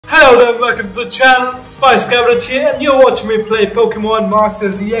Hello there, welcome to the channel, Spice Cabinet here, and you're watching me play Pokemon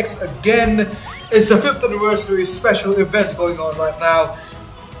Masters EX again. It's the 5th anniversary special event going on right now.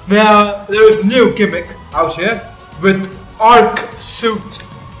 Now, there is a new gimmick out here with Arc Suit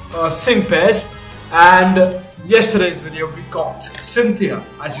Sync Pairs, and yesterday's video we got Cynthia,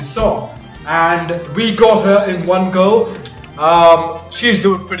 as you saw, and we got her in one go. She's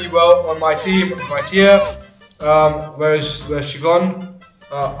doing pretty well on my team right here. Where's she gone?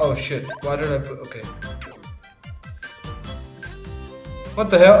 Oh shit, why did I put, okay. What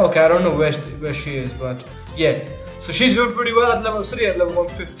the hell? Okay, I don't know where she is, but yeah. So she's doing pretty well at level 3, at level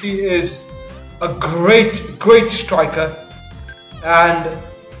 150, is a great striker. And,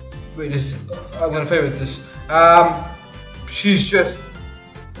 wait, I'm gonna favorite this. She's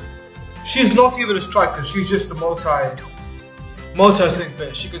not even a striker, she's just a multi-sync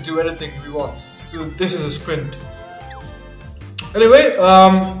pair. She can do anything we want. So this is a sprint. Anyway,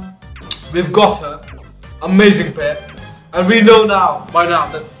 we've got her, amazing pair, and we know by now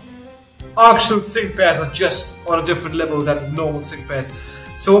that Arc Suit Sync pairs are just on a different level than normal Sync pairs.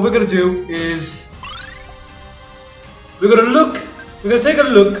 So what we're gonna do is we're gonna take a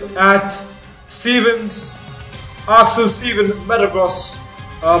look at Steven's Arc Suit Steven METAGROSS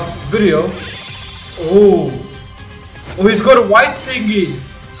video. Oh, he's got a white thingy.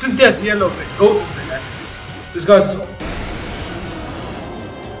 Cynthia's yellow thing, golden thing actually. This guy's.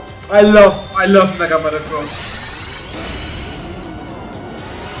 I love Mega METAGROSS.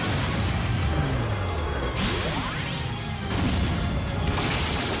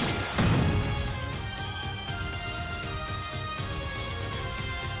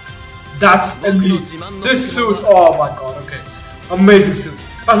 That's elite. This suit, oh my god, okay. Amazing suit.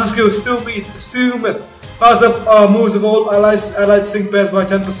 Passive skills, still met. Passive moves of all allied sync pairs by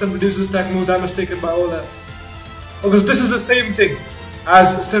 10%, reduces attack move damage taken by all that. Okay, so this is the same thing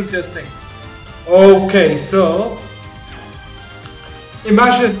as Cynthia's thing. Okay, so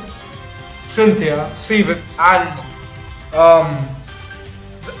imagine Cynthia, Steven, and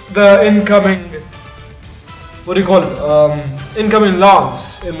the incoming, what do you call it? Incoming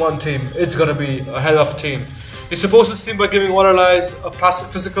Lance in one team. It's gonna be a hell of a team. You're supposed to team by giving one allies a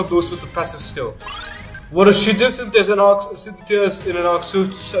passive physical boost with a passive skill. What does she do? Cynthia's in an Arc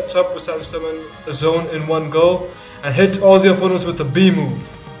Suit, sets up a Sandstorm zone in one go and hit all the opponents with a B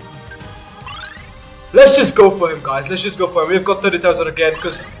move. Let's just go for him, guys. Let's just go for him. We've got 30,000 again,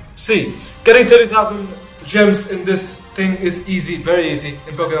 because see, getting 30,000 gems in this thing is easy, very easy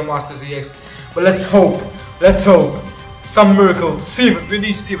in Pokemon Masters EX. But let's hope, some miracle. Steven, we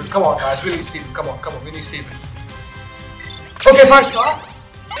need Steven. Come on, guys, we need Steven. Come on, we need Steven. Okay, 5 star.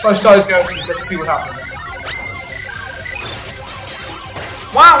 5 star is guaranteed. Let's see what happens.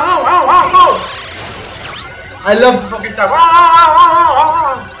 Wow! I love the fucking time.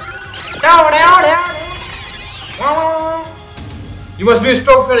 You must be a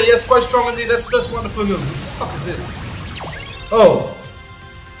strong player. Yes, quite strong indeed. That's wonderful move. What the fuck is this? Oh,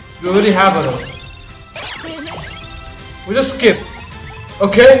 we already have it. We just skip.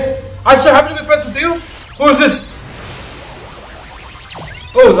 Okay. I'm so happy to be friends with you. Who is this?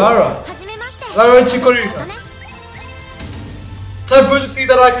 Oh, Lara and Chikorita. Time for you to see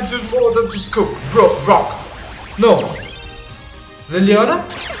that I can do more than just cook. Brock. No. Liliana?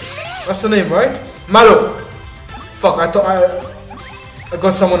 That's the name, right? Malo. Fuck, I thought I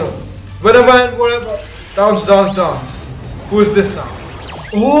got someone else. Whatever. Dance. Who is this now?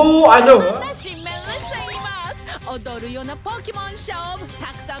 Oh, I know her.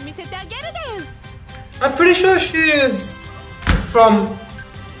 I'm pretty sure she is from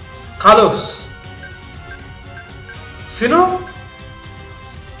Carlos. Sino?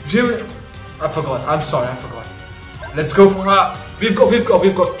 Jimmy? I forgot. I'm sorry, I forgot. Let's go for her. We've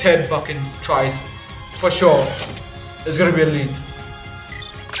got 10 fucking tries for sure. It's gonna be elite.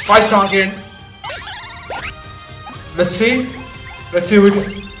 5 star again. Let's see we can.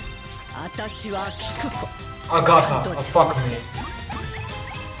 I got her. Oh, fuck me.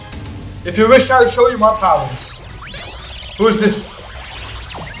 If you wish, I'll show you my powers. Who is this?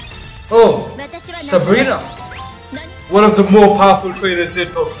 Oh, Sabrina. One of the more powerful trainers in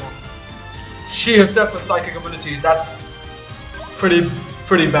Pokemon. She herself has psychic abilities. That's pretty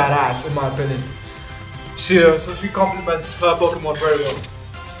badass in my opinion. So she complements her Pokemon very well.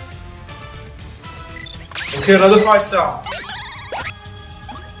 Okay, another 5 star.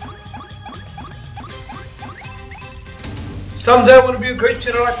 Someday I want to be a great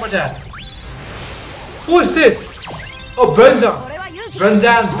trainer like my dad. Who is this? Oh, Brendan.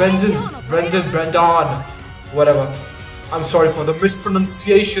 Whatever. I'm sorry for the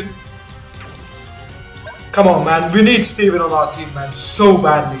mispronunciation. Come on, man. We need Steven on our team, man, so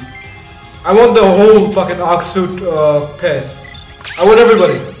badly. I want the whole fucking Arc Suit pairs. I want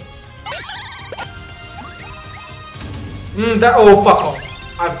everybody. Oh, fuck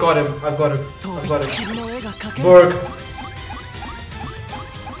off. I've got him. I've got him. I've got him. Berg.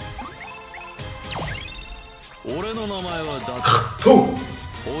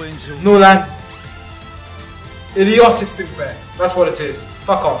 Nolan. Idiotic sync pair. That's what it is.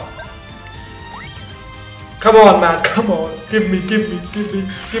 Fuck off. Come on, man. Come on. Give me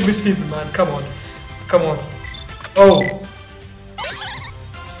Steven, man. Come on. Come on. Oh.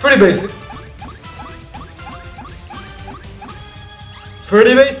 Pretty basic.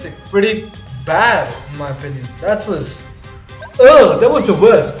 Pretty basic. Pretty bad, in my opinion. That was... Oh, that was the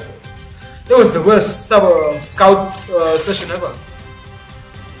worst. That was the worst scout session ever.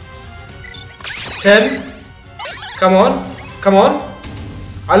 10. Come on. Come on.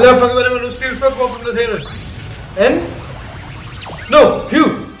 I'll never forgive anyone who steals Pokemon from the trainers. N? No,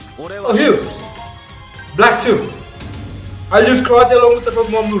 Hugh. Oh, Hugh. Black 2. I'll use Karate along with the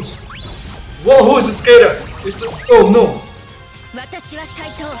Pokemon moves. Whoa, who is the skater? It's the, oh no.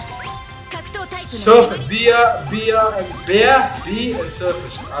 Surfer. Bia, and Bear, B, and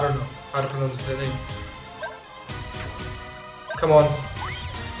Surfish. I don't know how to pronounce their name. Come on.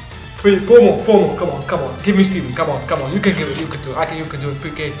 3, 4 more, come on. Give me Steven, come on. You can give it, you can do it. You can do it,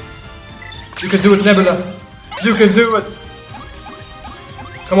 PK. You can do it, Nebula. You can do it.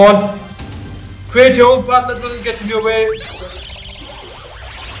 Come on. Create your own path that doesn't get in your way.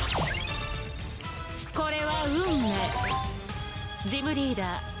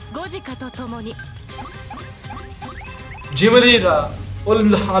 Gym leader,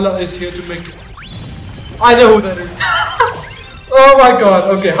 Hala is here to make it. I know who that is. Oh my god,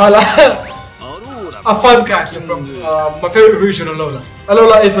 okay, Hala. A fun character from my favorite region, Alola.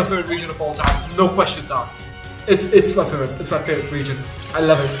 Alola is my favorite region of all time, no questions asked. It's my favorite region. I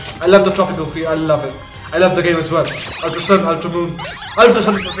love it. I love the tropical feel, I love it. I love the game as well. Ultra Sun, Ultra Moon. Ultra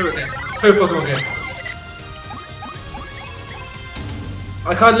Sun is my favorite game. Favorite Pokemon game.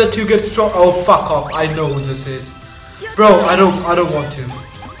 I can't let you get strong. Oh fuck off! I know who this is, bro. I don't want to.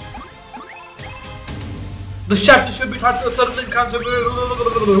 The chapter should be titled a sudden encounter.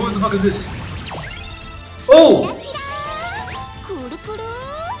 Who the fuck is this? Oh!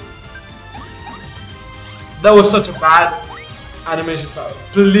 That was such a bad animation style.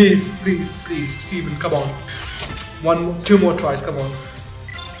 Please, Steven, come on. 2 more tries. Come on.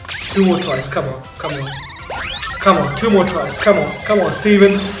 2 more tries. Come on, 2 more tries. Come on,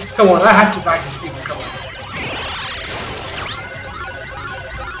 Steven. Come on, I have to back you, Steven. Come on.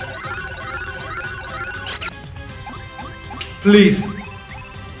 Please.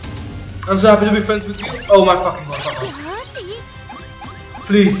 I'm so happy to be friends with you. Oh my fucking god.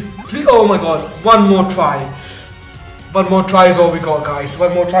 Please. Oh my god. 1 more try. 1 more try is all we got, guys.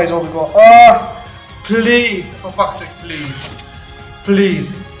 1 more try is all we got. Please. For fuck's sake, please.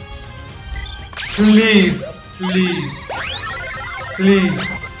 Please.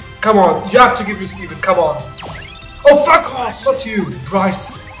 Come on, you have to give me Steven, come on. Oh, fuck off, not you,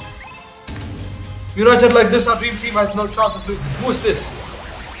 Bryce. United like this, our dream team has no chance of losing. Who is this?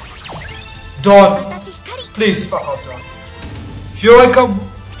 Dawn. Please, fuck off, Dawn. Here I come.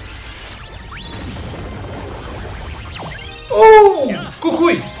 Oh,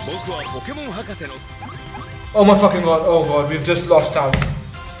 Kukui. Oh my fucking god, oh god, we've just lost out.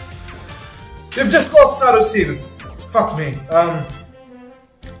 We've just lost out of Steven. Fuck me. I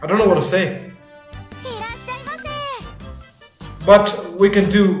don't know what to say. But we can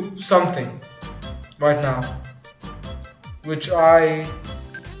do something right now, which I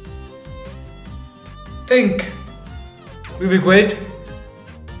think will be great.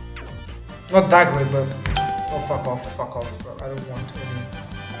 Not that great, but oh fuck off. Bro.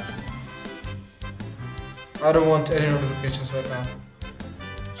 I don't want any notifications right now.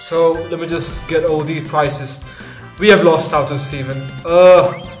 So let me just get all the prices. We have lost out on Steven.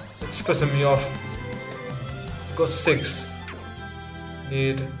 It's pissing me off. Got 6.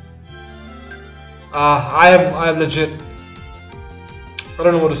 Need. I am legit. I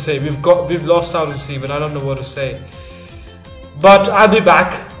don't know what to say. We've lost out on Steven. I don't know what to say. But I'll be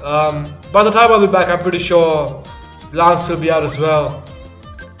back. By the time I'll be back, I'm pretty sure Lance will be out as well.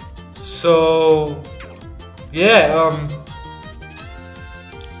 So yeah.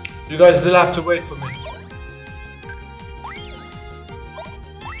 You guys still have to wait for me.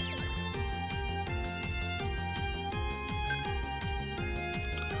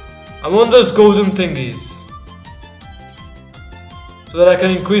 I want those golden thingies so that I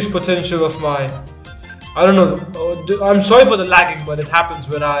can increase potential of my... I don't know. I'm sorry for the lagging, but it happens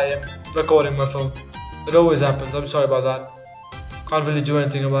when I am recording my phone. It always happens. I'm sorry about that. Can't really do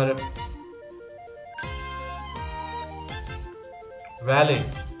anything about it. Rally.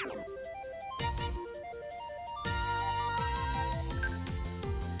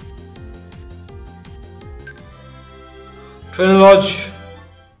 Trainer Lodge.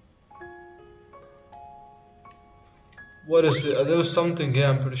 What is it? There was something here,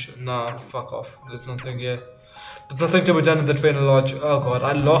 I'm pretty sure. Nah, fuck off. There's nothing here. There's nothing to be done in the Trainer Lodge. Oh god,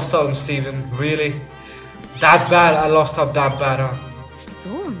 I lost out on Steven. Really? That bad? I lost out that bad, huh?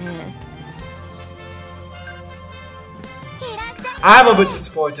 I'm a bit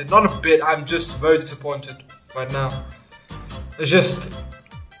disappointed. Not a bit, I'm just very disappointed right now. It's just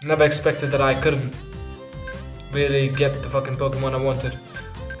never expected that I couldn't really get the fucking Pokemon I wanted.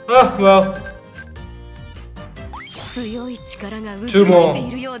 Ah, well. 2 more.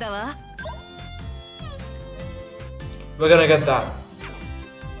 We're gonna get that.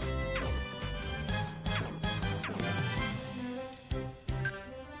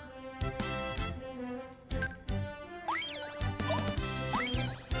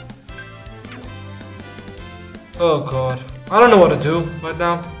 Oh god. I don't know what to do right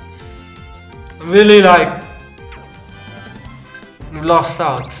now. I'm really like lost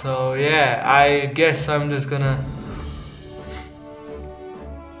out, so yeah, I guess I'm just gonna...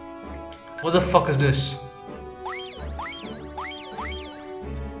 What the fuck is this?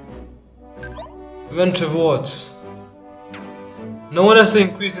 Event rewards. No one has the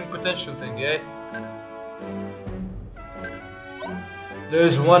increased in potential thing, eh? There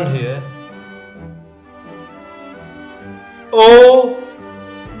is one here. Oh!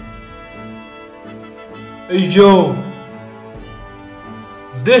 Yo!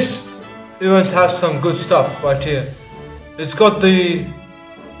 This event has some good stuff right here. It's got the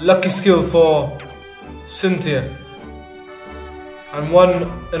lucky skill for Cynthia. And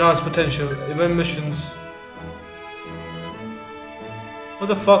 1 enhanced potential. Event missions. What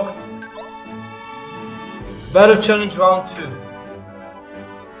the fuck? Battle challenge round 2.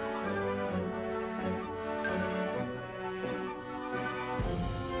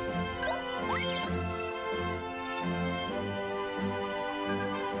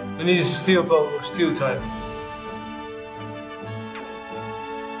 We need steel type.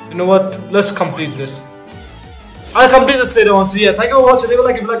 You know what? Let's complete this. I'll complete this later on. So yeah, thank you for watching. Leave a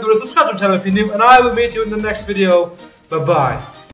like if you like the video. Subscribe to the channel if you're new. And I will meet you in the next video. Bye bye.